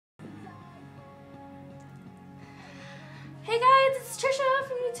Hey guys, it's Trisha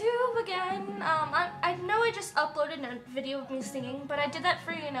from YouTube again. I know I just uploaded a video of me singing, but I did that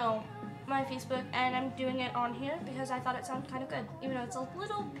for, my Facebook, and I'm doing it on here because I thought it sounded kind of good, even though it's a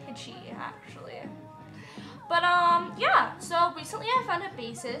little pitchy, actually. But, yeah, so recently I found a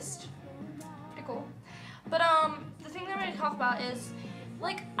bassist. Pretty cool. But, the thing that I'm going to talk about is,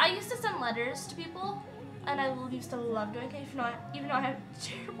 like, I used to send letters to people, and I used to love doing it, even though I have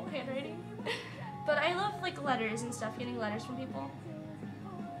terrible handwriting. But I love, like, letters and stuff, getting letters from people.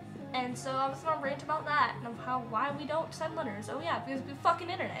 And so I was gonna rant about that, and of why we don't send letters. Oh yeah, because we fucking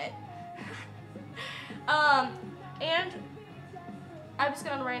internet. And I was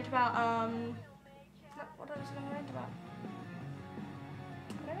gonna rant about, what I was gonna rant about?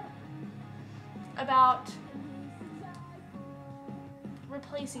 I don't know. About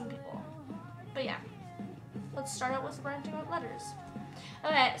replacing people. But yeah, let's start out with ranting about letters.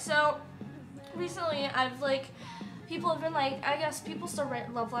 Okay, so recently people have been like, I guess people still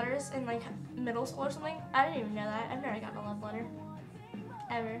write love letters in like middle school or something. I didn't even know that. I've never gotten a love letter.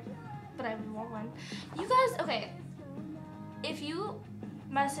 Ever. But I would want one. You guys, okay, if you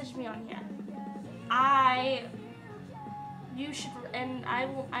message me on here,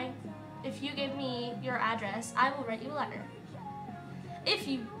 if you give me your address, I will write you a letter. If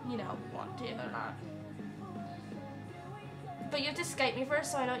you, want to or not. But you have to Skype me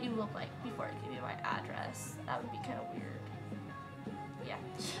first so I know what you look like before I give you my address. That would be kind of weird. Yeah.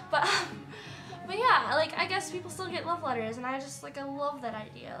 But yeah, like, I guess people still get love letters, and I just, like, I love that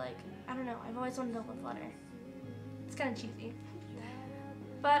idea. Like, I don't know, I've always wanted a love letter. It's kind of cheesy.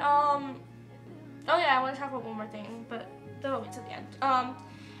 But, oh yeah, I want to talk about one more thing, but that'll wait till the end.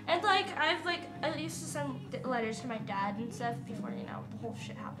 And, like, I used to send letters to my dad and stuff before, the whole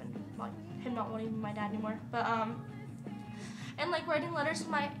shit happened. Like, him not wanting to be my dad anymore. But, and like writing letters to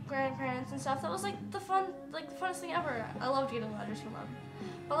my grandparents and stuff, that was like the funnest thing ever. I loved getting letters from them.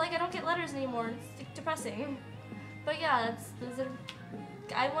 But like I don't get letters anymore, and it's like, depressing. But yeah,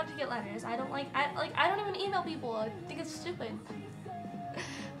 I want to get letters. I don't even email people. I think it's stupid.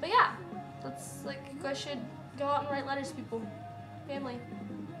 But yeah, that's like, you guys should go out and write letters to people. Family.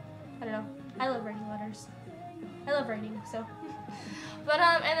 I don't know. I love writing letters. I love writing, so. But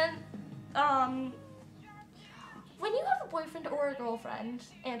and then when you have a boyfriend or a girlfriend,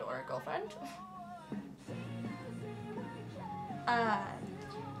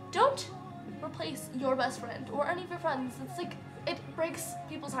 don't replace your best friend or any of your friends. It's like, it breaks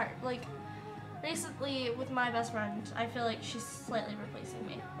people's heart. Like, recently with my best friend, I feel like she's slightly replacing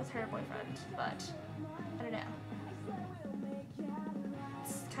me with her boyfriend, but I don't know.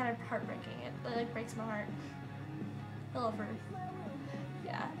 It's kind of heartbreaking. It like breaks my heart. I love her.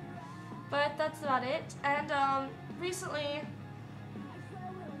 Yeah. But that's about it. And recently,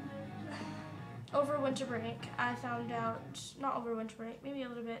 over winter break, I found out, not over winter break, maybe a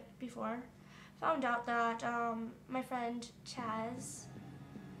little bit before, found out that my friend Chaz,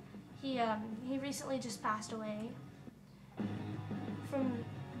 he recently just passed away from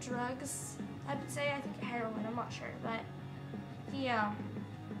drugs, I would say. I think heroin, I'm not sure, but he, I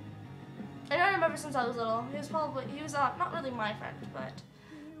know him ever since I was little. He was not really my friend, but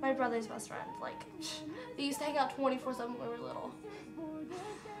my brother's best friend. Like, they used to hang out 24/7 when we were little.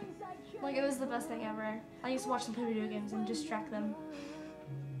 Like, it was the best thing ever. I used to watch them play video games and distract them.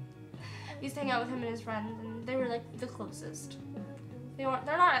 I used to hang out with him and his friends, and they were like the closest. They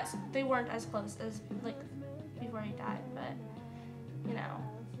weren't as close as like before he died, but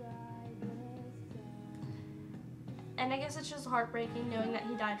And I guess it's just heartbreaking knowing that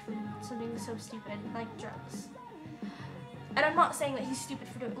he died from something so stupid like drugs. And I'm not saying that he's stupid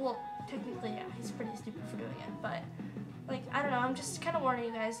for doing it. Well, technically, yeah, he's pretty stupid for doing it. But, like, I don't know. I'm just kind of warning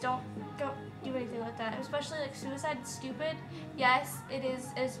you guys. Don't do anything like that. Especially, like, suicide is stupid. Yes, it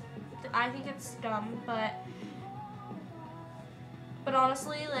is. I think it's dumb. But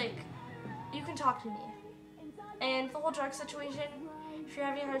honestly, like, you can talk to me. And the whole drug situation, if you're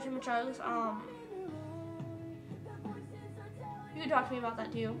having a hard time with drugs, you can talk to me about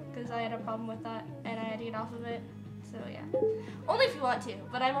that too. Because I had a problem with that. And I had to get off of it. So yeah, only if you want to,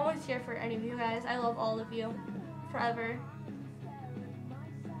 but I'm always here for any of you guys. I love all of you, forever.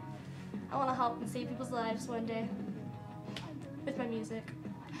 I want to help and save people's lives one day, with my music.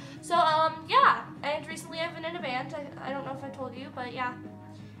 So yeah, and recently I've been in a band. I don't know if I told you, but yeah,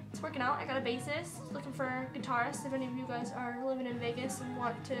 it's working out. I got a bassist, looking for a guitarist, if any of you guys are living in Vegas and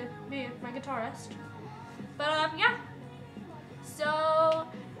want to be my guitarist. But yeah, so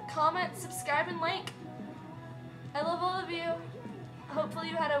comment, subscribe, and like. I love all of you. Hopefully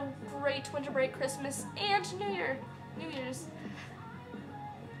you had a great winter break, Christmas, and New Year's.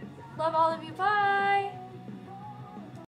 Love all of you. Bye.